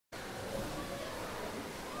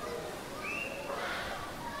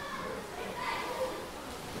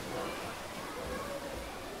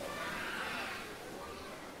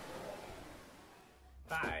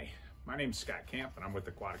My name's Scott Camp and I'm with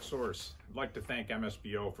Aquatic Source. I'd like to thank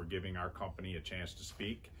MSBO for giving our company a chance to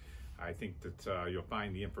speak. I think that you'll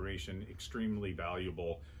find the information extremely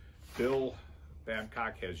valuable. Bill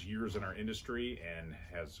Babcock has years in our industry and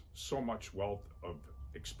has so much wealth of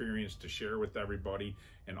experience to share with everybody,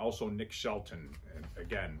 and also Nick Shelton, and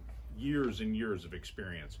again, years and years of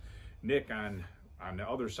experience. Nick on the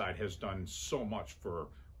other side has done so much for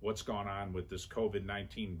what's gone on with this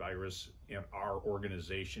COVID-19 virus in our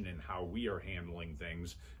organization and how we are handling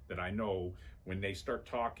things, that I know when they start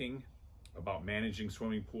talking about managing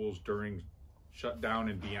swimming pools during shutdown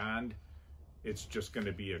and beyond, it's just going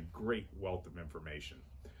to be a great wealth of information.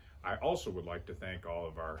 I also would like to thank all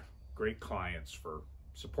of our great clients for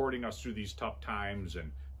supporting us through these tough times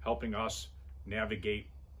and helping us navigate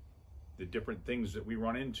the different things that we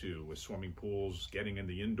run into with swimming pools, getting in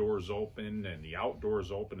the indoors open and the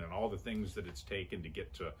outdoors open, and all the things that it's taken to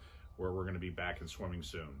get to where we're going to be back in swimming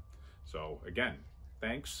soon. So again,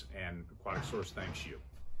 thanks, and Aquatic Source thanks you.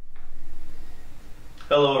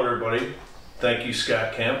 Hello everybody. Thank you,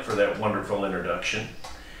 Scott Camp, for that wonderful introduction.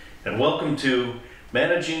 And welcome to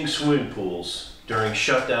Managing Swimming Pools During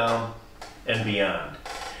Shutdown and Beyond.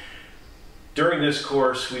 During this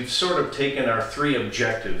course, we've sort of taken our three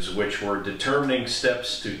objectives, which were determining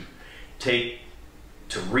steps to take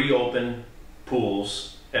to reopen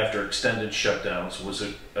pools after extended shutdowns was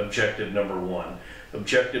objective number one.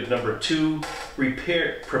 Objective number two,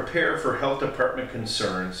 prepare for health department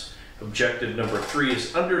concerns. Objective number three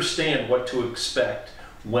is understand what to expect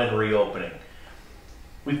when reopening.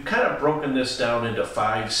 We've kind of broken this down into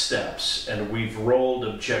 5 steps, and we've rolled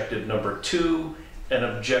objective number 2 and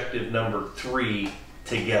objective number 3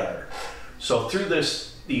 together. So through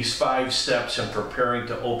these 5 steps in preparing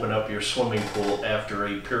to open up your swimming pool after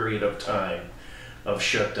a period of time of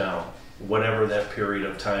shutdown, whatever that period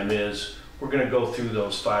of time is, we're going to go through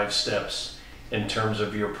those 5 steps in terms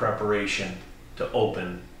of your preparation to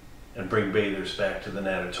open and bring bathers back to the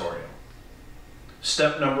natatorium.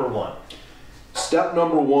 Step number 1. Step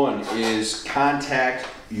number 1 is contact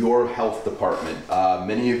your health department.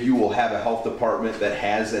 Many of you will have a health department that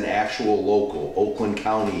has an actual local. Oakland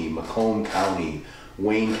County, Macomb County,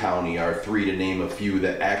 Wayne County are 3 to name a few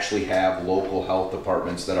that actually have local health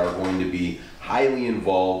departments that are going to be highly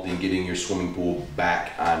involved in getting your swimming pool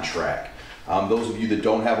back on track. Those of you that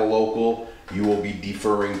don't have a local, you will be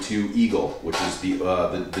deferring to Eagle, which is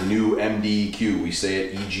the new MDEQ. We say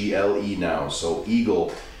it EGLE now. So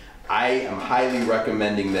Eagle, I am highly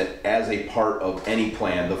recommending that as a part of any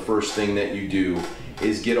plan, the first thing that you do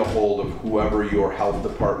is get a hold of whoever your health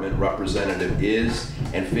department representative is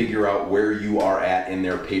and figure out where you are at in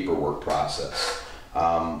their paperwork process.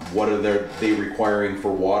 What are they requiring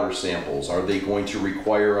for water samples? Are they going to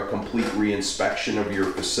require a complete reinspection of your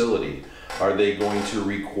facility? Are they going to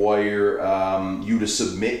require you to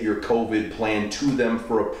submit your COVID plan to them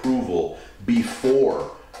for approval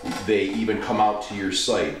before they even come out to your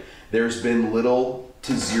site? There's been little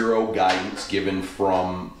to zero guidance given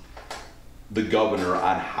from the governor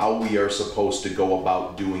on how we are supposed to go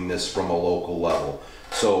about doing this from a local level.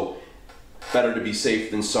 So better to be safe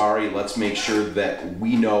than sorry. Let's make sure that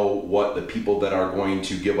we know what the people that are going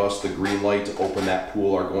to give us the green light to open that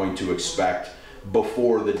pool are going to expect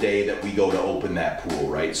before the day that we go to open that pool,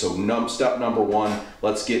 right? So step number 1,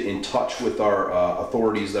 let's get in touch with our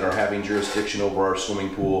authorities that are having jurisdiction over our swimming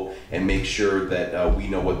pool and make sure that we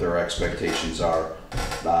know what their expectations are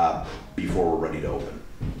before we're ready to open.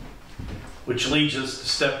 Which leads us to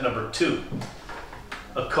step number 2,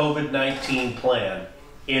 a COVID-19 plan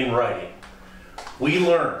in writing. We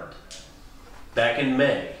learned back in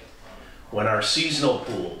May when our seasonal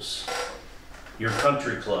pools, your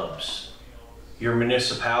country clubs, your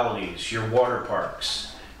municipalities, your water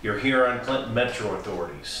parks, your Huron-Clinton Metro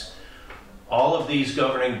authorities, all of these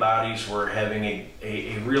governing bodies were having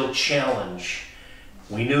a real challenge.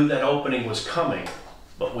 We knew that opening was coming,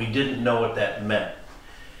 but we didn't know what that meant.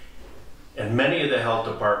 And many of the health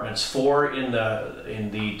departments, 4 in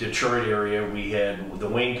the Detroit area, we had the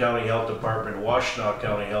Wayne County Health Department, Washtenaw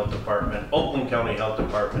County Health Department, Oakland County Health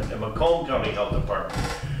Department, and Macomb County Health Department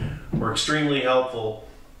were extremely helpful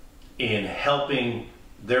in helping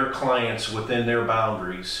their clients within their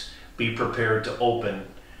boundaries be prepared to open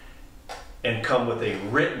and come with a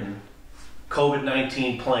written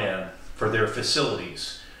COVID-19 plan for their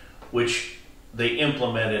facilities, which they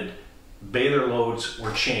implemented. Bather loads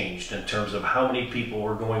were changed in terms of how many people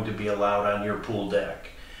were going to be allowed on your pool deck,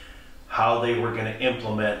 how they were going to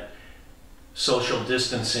implement social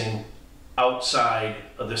distancing outside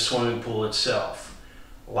of the swimming pool itself,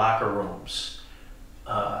 locker rooms.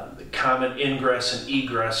 The common ingress and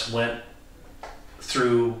egress went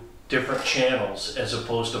through different channels as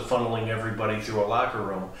opposed to funneling everybody through a locker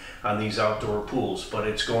room on these outdoor pools. But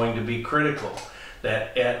it's going to be critical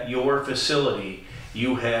that at your facility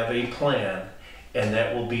you have a plan, and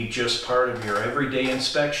that will be just part of your everyday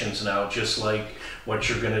inspections now, just like what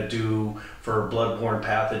you're going to do for bloodborne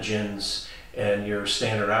pathogens and your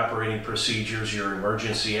standard operating procedures, your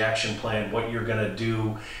emergency action plan, what you're going to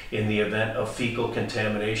do in the event of fecal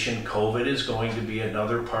contamination. COVID is going to be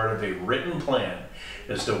another part of a written plan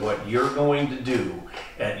as to what you're going to do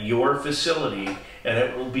at your facility, and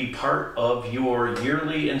it will be part of your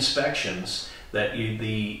yearly inspections that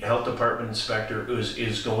the health department inspector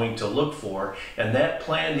is going to look for, and that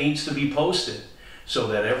plan needs to be posted so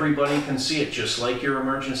that everybody can see it, just like your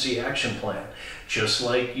emergency action plan, just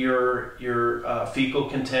like your fecal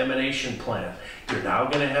contamination plan. You're now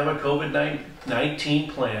going to have a COVID-19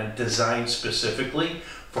 plan designed specifically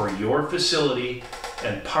for your facility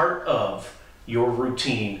and part of your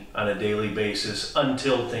routine on a daily basis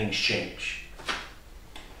until things change.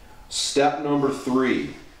 Step number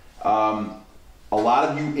 3. A lot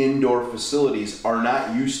of you indoor facilities are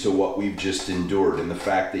not used to what we've just endured, and the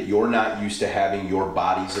fact that you're not used to having your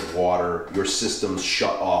bodies of water, your systems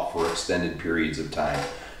shut off for extended periods of time.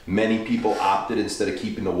 Many people opted, instead of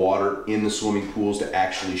keeping the water in the swimming pools, to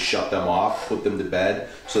actually shut them off, put them to bed,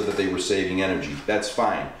 so that they were saving energy. That's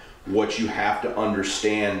fine. What you have to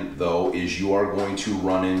understand, though, is you are going to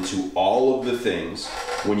run into all of the things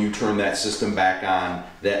when you turn that system back on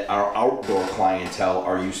that our outdoor clientele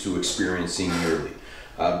are used to experiencing yearly.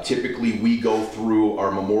 Typically, we go through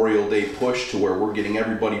our Memorial Day push to where we're getting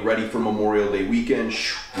everybody ready for Memorial Day weekend.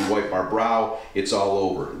 We wipe our brow, it's all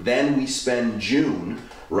over. Then we spend June,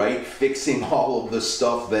 right, fixing all of the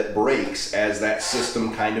stuff that breaks as that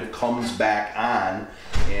system kind of comes back on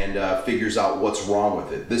and figures out what's wrong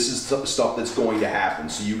with it. This is stuff that's going to happen,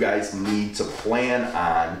 so you guys need to plan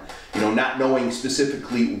on, not knowing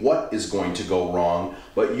specifically what is going to go wrong,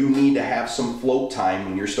 but you need to have some float time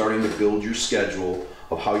when you're starting to build your schedule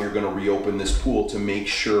of how you're going to reopen this pool to make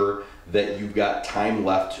sure that you've got time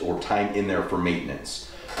left or time in there for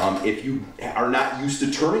maintenance. If you are not used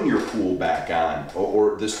to turning your pool back on,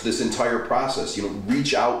 or this entire process,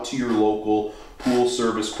 reach out to your local pool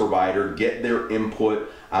service provider, get their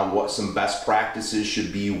input on what some best practices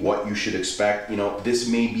should be, what you should expect. This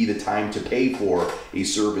may be the time to pay for a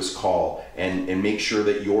service call and make sure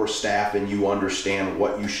that your staff and you understand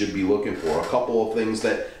what you should be looking for. A couple of things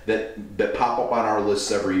that pop up on our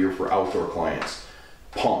lists every year for outdoor clients.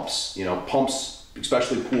 Pumps, pumps,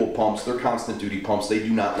 especially pool pumps, they're constant duty pumps. They do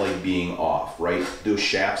not like being off, right? Those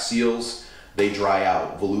shaft seals, they dry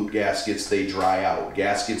out. Volute gaskets, they dry out.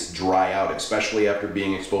 Gaskets dry out, especially after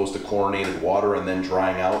being exposed to chlorinated water and then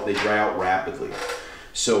drying out. They dry out rapidly.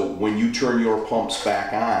 So when you turn your pumps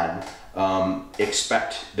back on,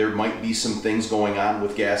 expect there might be some things going on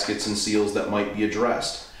with gaskets and seals that might be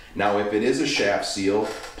addressed. Now, if it is a shaft seal,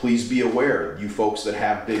 please be aware, you folks that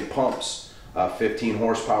have big pumps, 15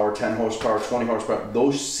 horsepower, 10 horsepower, 20 horsepower,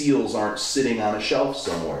 those seals aren't sitting on a shelf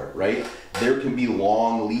somewhere, right? There can be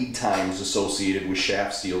long lead times associated with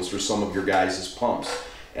shaft seals for some of your guys' pumps.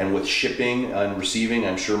 And with shipping and receiving,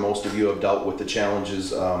 I'm sure most of you have dealt with the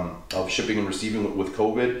challenges of shipping and receiving with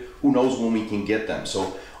COVID. Who knows when we can get them?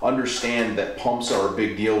 So understand that pumps are a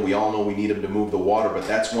big deal. We all know we need them to move the water, but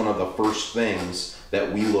that's one of the first things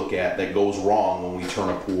that we look at that goes wrong when we turn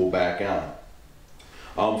a pool back on.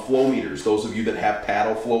 Flow meters, those of you that have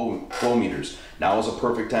paddle flow meters, now is a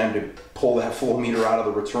perfect time to pull that flow meter out of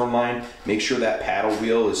the return line. Make sure that paddle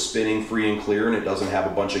wheel is spinning free and clear and it doesn't have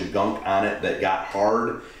a bunch of gunk on it that got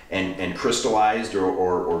hard and crystallized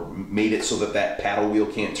or made it so that paddle wheel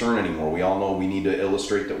can't turn anymore. We all know we need to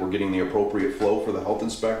illustrate that we're getting the appropriate flow for the health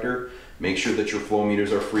inspector. Make sure that your flow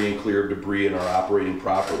meters are free and clear of debris and are operating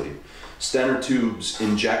properly. Stentor tubes,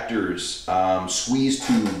 injectors, squeeze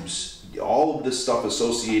tubes, all of this stuff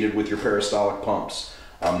associated with your peristaltic pumps.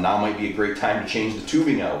 Now might be a great time to change the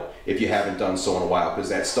tubing out if you haven't done so in a while, because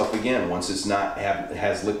that stuff, again, once it's not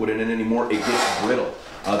has liquid in it anymore, it gets brittle.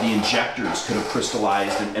 The injectors could have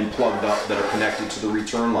crystallized and plugged up that are connected to the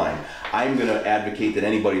return line. I'm going to advocate that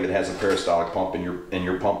anybody that has a peristaltic pump and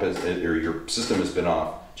your pump has, or your system has been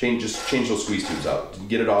off, just change those squeeze tubes out.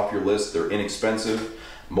 Get it off your list. They're inexpensive.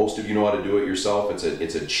 Most of you know how to do it yourself.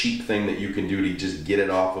 It's a cheap thing that you can do to just get it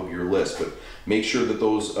off of your list. But make sure that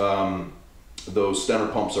those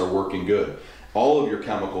Stentor pumps are working good. All of your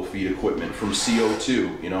chemical feed equipment, from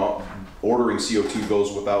CO2, ordering CO2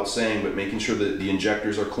 goes without saying, but making sure that the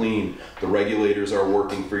injectors are clean, the regulators are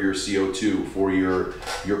working for your CO2, for your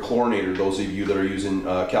chlorinator. Those of you that are using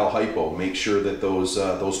Cal Hypo, make sure that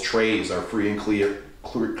those trays are free and clear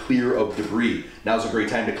clear of debris. Now's a great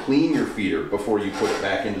time to clean your feeder before you put it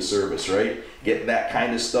back into service, right? Get that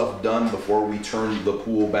kind of stuff done before we turn the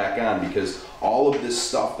pool back on, because all of this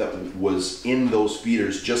stuff that was in those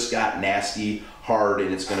feeders just got nasty, hard,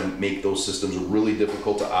 and it's going to make those systems really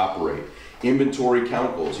difficult to operate. Inventory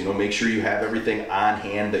chemicals, you know, make sure you have everything on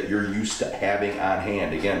hand that you're used to having on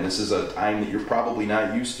hand. Again, this is a time that you're probably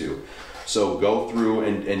not used to. So go through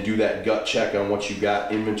and do that gut check on what you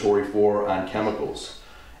got inventory for on chemicals.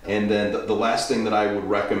 And then the last thing that I would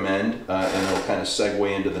recommend, and it'll kind of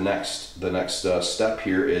segue into the next step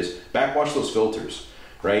here, is backwash those filters,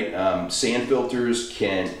 right? Sand filters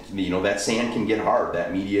can, you know, that sand can get hard,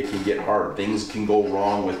 that media can get hard, things can go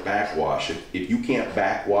wrong with backwash. If you can't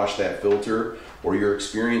backwash that filter, or you're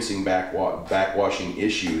experiencing backwashing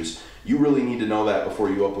issues, you really need to know that before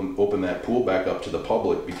you open that pool back up to the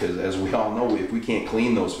public, because as we all know, if we can't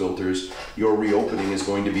clean those filters, your reopening is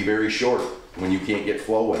going to be very short when you can't get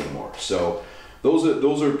flow anymore. So those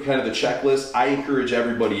are kind of the checklist. I encourage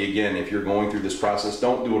everybody, again, if you're going through this process,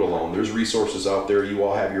 don't do it alone. There's resources out there. You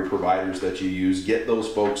all have your providers that you use. Get those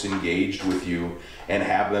folks engaged with you and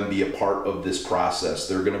have them be a part of this process.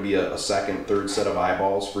 They're going to be a second, third set of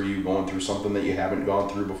eyeballs for you going through something that you haven't gone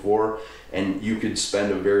through before. And you could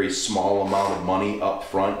spend a very small amount of money up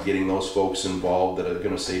front getting those folks involved that are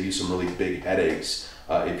going to save you some really big headaches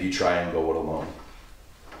if you try and go it alone.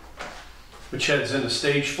 Which heads into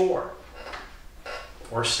stage 4,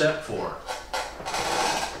 or step 4.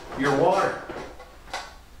 Your water.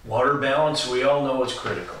 Water balance, we all know, is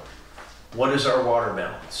critical. What is our water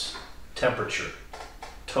balance? Temperature,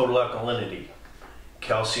 total alkalinity,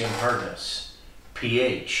 calcium hardness,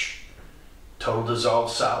 pH, total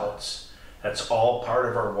dissolved solids. That's all part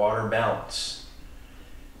of our water balance.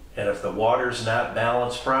 And if the water's not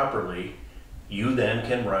balanced properly, you then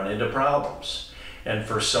can run into problems. And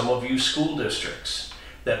for some of you school districts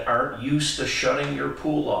that aren't used to shutting your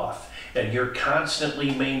pool off, and you're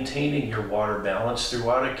constantly maintaining your water balance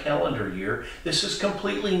throughout a calendar year, this is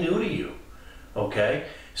completely new to you, okay?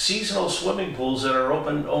 Seasonal swimming pools that are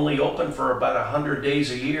only open for about 100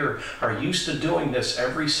 days a year are used to doing this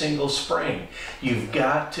every single spring. You've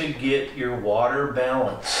got to get your water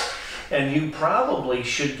balanced, and you probably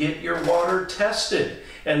should get your water tested.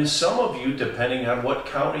 And some of you, depending on what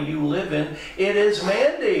county you live in, it is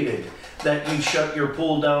mandated that you shut your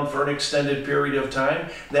pool down for an extended period of time,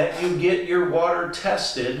 that you get your water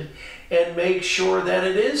tested and make sure that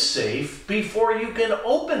it is safe before you can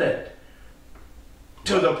open it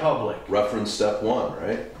to the public. Reference step 1,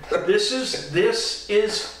 right? This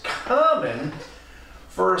is common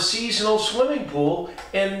for a seasonal swimming pool,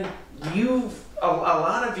 and a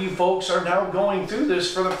lot of you folks are now going through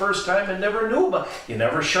this for the first time and never knew about it. You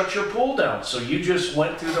never shut your pool down, so you just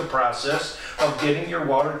went through the process of getting your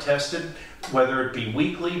water tested, whether it be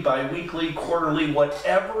weekly, bi-weekly, quarterly,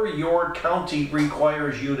 whatever your county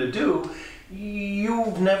requires you to do.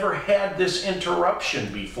 You've never had this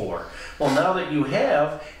interruption before. Well, now that you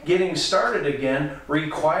have, getting started again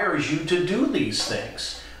requires you to do these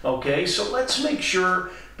things. Okay, so let's make sure,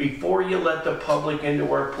 before you let the public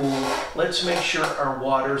into our pool, let's make sure our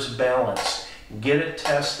water's balanced. Get it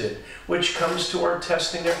tested, which comes to our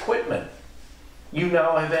testing equipment. You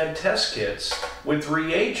now have had test kits with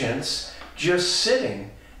reagents just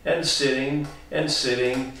sitting and sitting and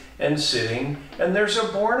sitting and sitting, and there's a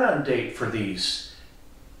born-on date for these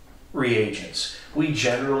reagents. We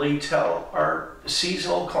generally tell our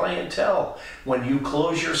seasonal clientele, when you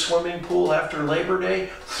close your swimming pool after Labor Day,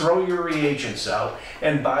 throw your reagents out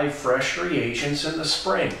and buy fresh reagents in the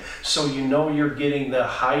spring, so you know you're getting the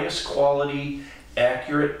highest quality,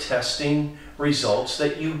 accurate testing results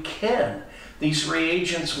that you can. These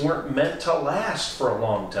reagents weren't meant to last for a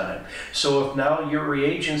long time. So if now your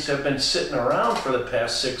reagents have been sitting around for the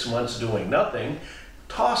past 6 months doing nothing,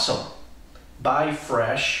 toss them. Buy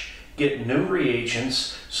fresh. Get new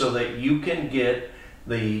reagents so that you can get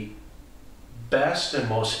the best and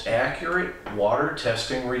most accurate water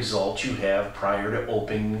testing results you have prior to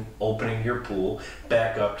opening your pool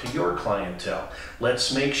back up to your clientele.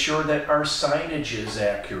 Let's make sure that our signage is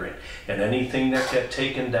accurate, and anything that got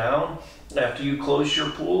taken down after you close your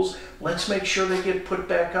pools, let's make sure they get put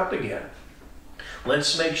back up again.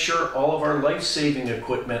 Let's make sure all of our life-saving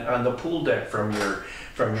equipment on the pool deck, from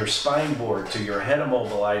your spine board to your head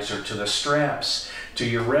immobilizer to the straps to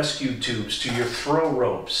your rescue tubes to your throw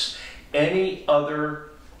ropes, any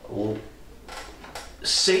other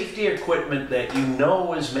safety equipment that you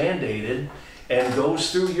know is mandated and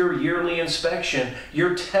goes through your yearly inspection,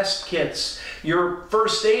 your test kits, your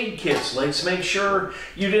first aid kits. Let's make sure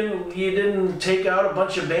you didn't take out a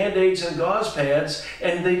bunch of Band-Aids and gauze pads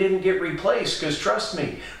and they didn't get replaced, because trust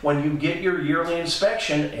me, when you get your yearly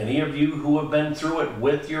inspection, any of you who have been through it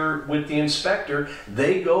with the inspector,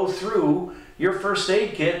 they go through your first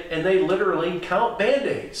aid kit and they literally count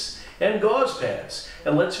Band-Aids and gauze pads.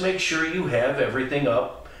 And let's make sure you have everything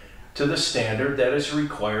up to the standard that is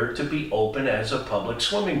required to be open as a public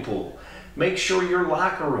swimming pool. Make sure your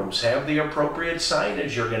locker rooms have the appropriate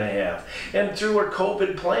signage you're going to have. And through a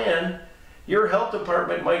COVID plan, your health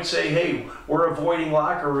department might say, hey, we're avoiding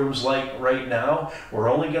locker rooms like right now. We're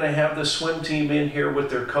only going to have the swim team in here with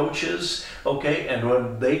their coaches, okay? And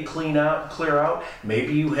when they clear out,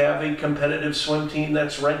 maybe you have a competitive swim team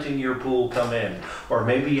that's renting your pool come in. Or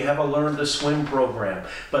maybe you have a learn to swim program.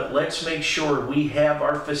 But let's make sure we have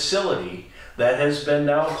our facility that has been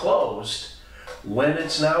now closed. When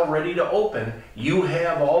it's now ready to open, you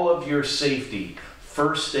have all of your safety,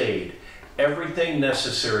 first aid, everything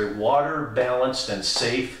necessary, water balanced and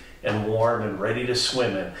safe and warm and ready to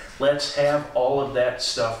swim in. Let's have all of that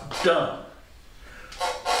stuff done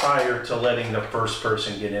prior to letting the first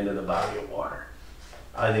person get into the body of water.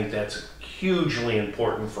 I think that's hugely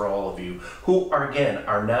important for all of you who, again,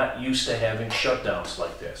 are not used to having shutdowns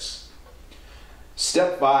like this.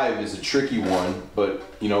 Step 5 is a tricky one, but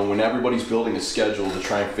when everybody's building a schedule to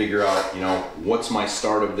try and figure out, what's my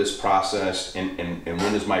start of this process and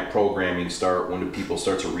when does my programming start, when do people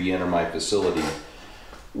start to re-enter my facility.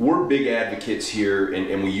 We're big advocates here,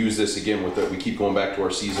 and we use this again we keep going back to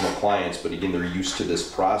our seasonal clients, but again, they're used to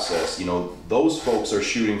this process. Those folks are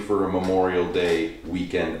shooting for a Memorial Day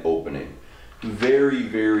weekend opening. Very,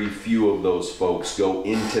 very few of those folks go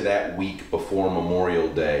into that week before Memorial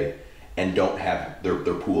Day and don't have their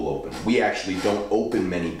pool open. We actually don't open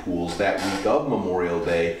many pools that week of Memorial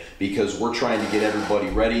Day because we're trying to get everybody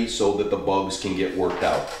ready so that the bugs can get worked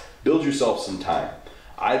out. Build yourself some time.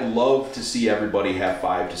 I'd love to see everybody have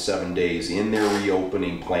 5 to 7 days in their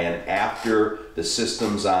reopening plan after the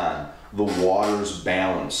system's on, the water's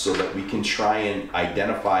balanced, so that we can try and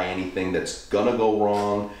identify anything that's gonna go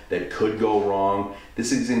wrong, that could go wrong.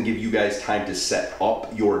 This is gonna give you guys time to set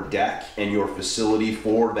up your deck and your facility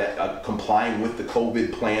for that, complying with the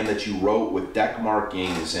COVID plan that you wrote with deck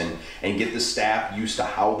markings, and get the staff used to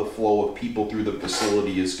how the flow of people through the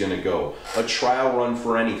facility is gonna go. A trial run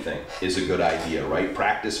for anything is a good idea, right?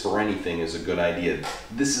 Practice for anything is a good idea.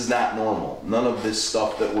 This is not normal. None of this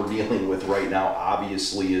stuff that we're dealing with right now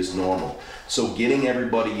obviously is normal. So getting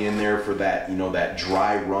everybody in there for that, that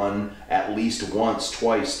dry run at least once,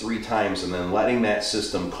 twice, 3 times, and then letting that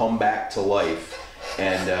system come back to life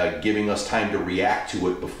and giving us time to react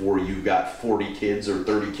to it before you've got 40 kids or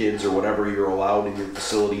 30 kids or whatever you're allowed in your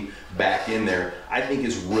facility back in there, I think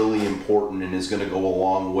is really important and is going to go a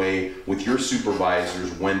long way with your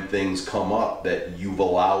supervisors when things come up, that you've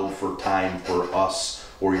allowed for time for us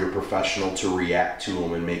or your professional to react to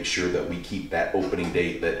them and make sure that we keep that opening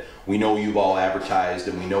date that we know you've all advertised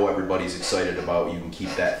and we know everybody's excited about. You can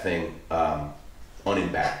keep that thing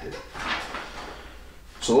unimpacted.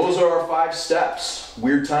 So those are our 5 steps.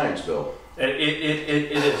 Weird times, Bill. It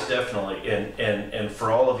is definitely, and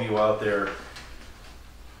for all of you out there,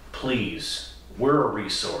 please, we're a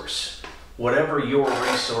resource. Whatever your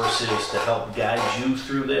resource is to help guide you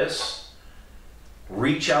through this,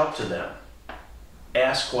 reach out to them.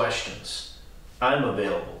 Ask questions. I'm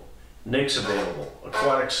available. Nick's available.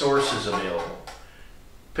 Aquatic Source is available.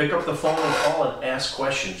 Pick up the phone and call and ask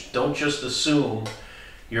questions. Don't just assume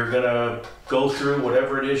you're going to go through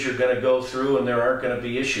whatever it is you're going to go through and there aren't going to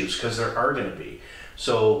be issues, because there are going to be.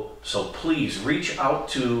 So please reach out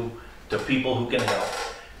to people who can help.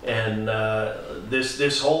 And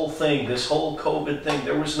this whole thing, this whole COVID thing,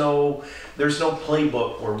 there's no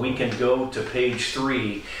playbook where we can go to page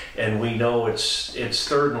 3 and we know it's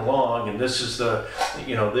third and long and this is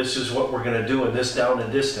this is what we're going to do in this down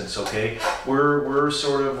and distance. Okay, we're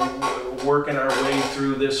sort of working our way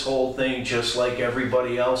through this whole thing just like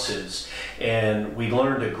everybody else is, and we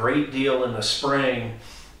learned a great deal in the spring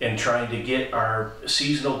in trying to get our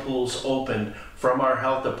seasonal pools open from our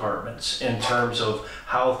health departments in terms of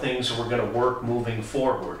how things were going to work moving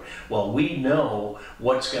forward. Well, we know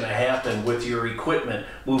what's going to happen with your equipment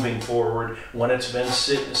moving forward when it's been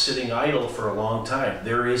sitting idle for a long time.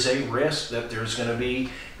 There is a risk that there's going to be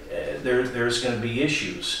there's going to be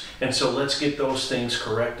issues. And so let's get those things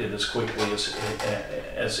corrected as quickly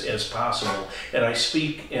as possible. And I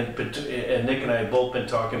speak, and Nick and I have both been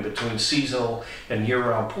talking between seasonal and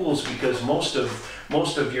year-round pools, because most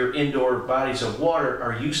of your indoor bodies of water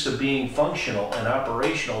are used to being functional and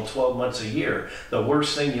operational 12 months a year. The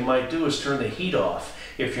worst thing you might do is turn the heat off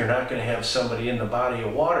if you're not going to have somebody in the body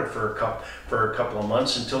of water for a couple of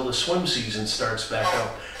months until the swim season starts back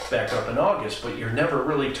up in August. But you're never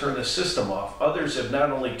really turned the system off. Others have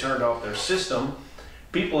not only turned off their system,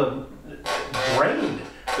 people have drained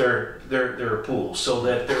their pools so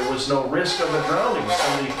that there was no risk of a drowning,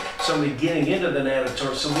 somebody getting into the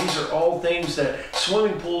natatorium. So these are all things that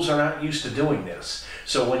swimming pools are not used to doing this.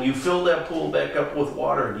 So when you fill that pool back up with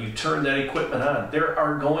water and you turn that equipment on, there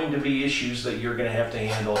are going to be issues that you're going to have to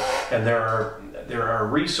handle, and there are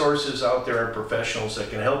resources out there and professionals that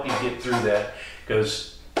can help you get through that,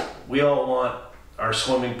 because we all want our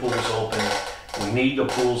swimming pools open. We need the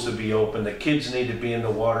pools to be open. The kids need to be in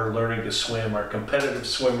the water learning to swim. Our competitive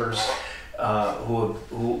swimmers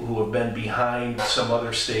who have been behind some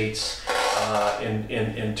other states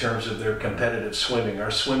in terms of their competitive swimming.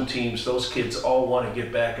 Our swim teams, those kids all want to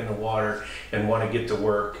get back in the water and want to get to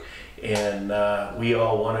work. And we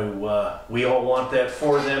all want that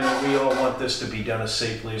for them, and we all want this to be done as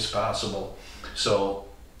safely as possible. So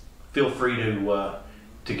feel free to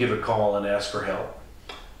give a call and ask for help.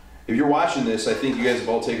 If you're watching this, I think you guys have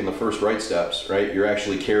all taken the first right steps, right? You're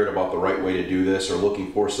actually cared about the right way to do this, or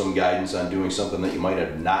looking for some guidance on doing something that you might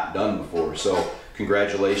have not done before. So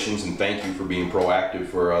congratulations, and thank you for being proactive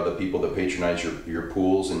for the people that patronize your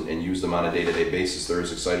pools and use them on a day-to-day basis. They're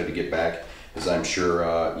as excited to get back as I'm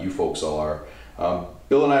sure you folks all are.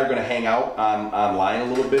 Bill and I are going to hang out online a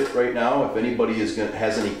little bit right now. If anybody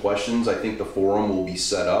has any questions, I think the forum will be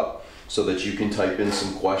set up so that you can type in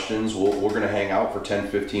some questions. We're going to hang out for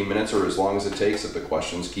 10-15 minutes, or as long as it takes if the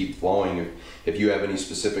questions keep flowing. If you have any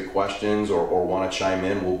specific questions or want to chime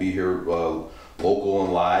in, we'll be here local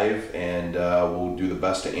and live, and we'll do the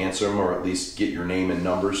best to answer them, or at least get your name and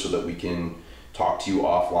number so that we can talk to you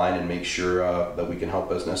offline and make sure that we can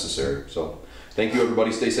help as necessary. So thank you,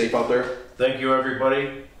 everybody. Stay safe out there. Thank you,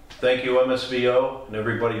 everybody. Thank you, MSBO, and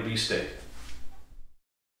everybody be safe.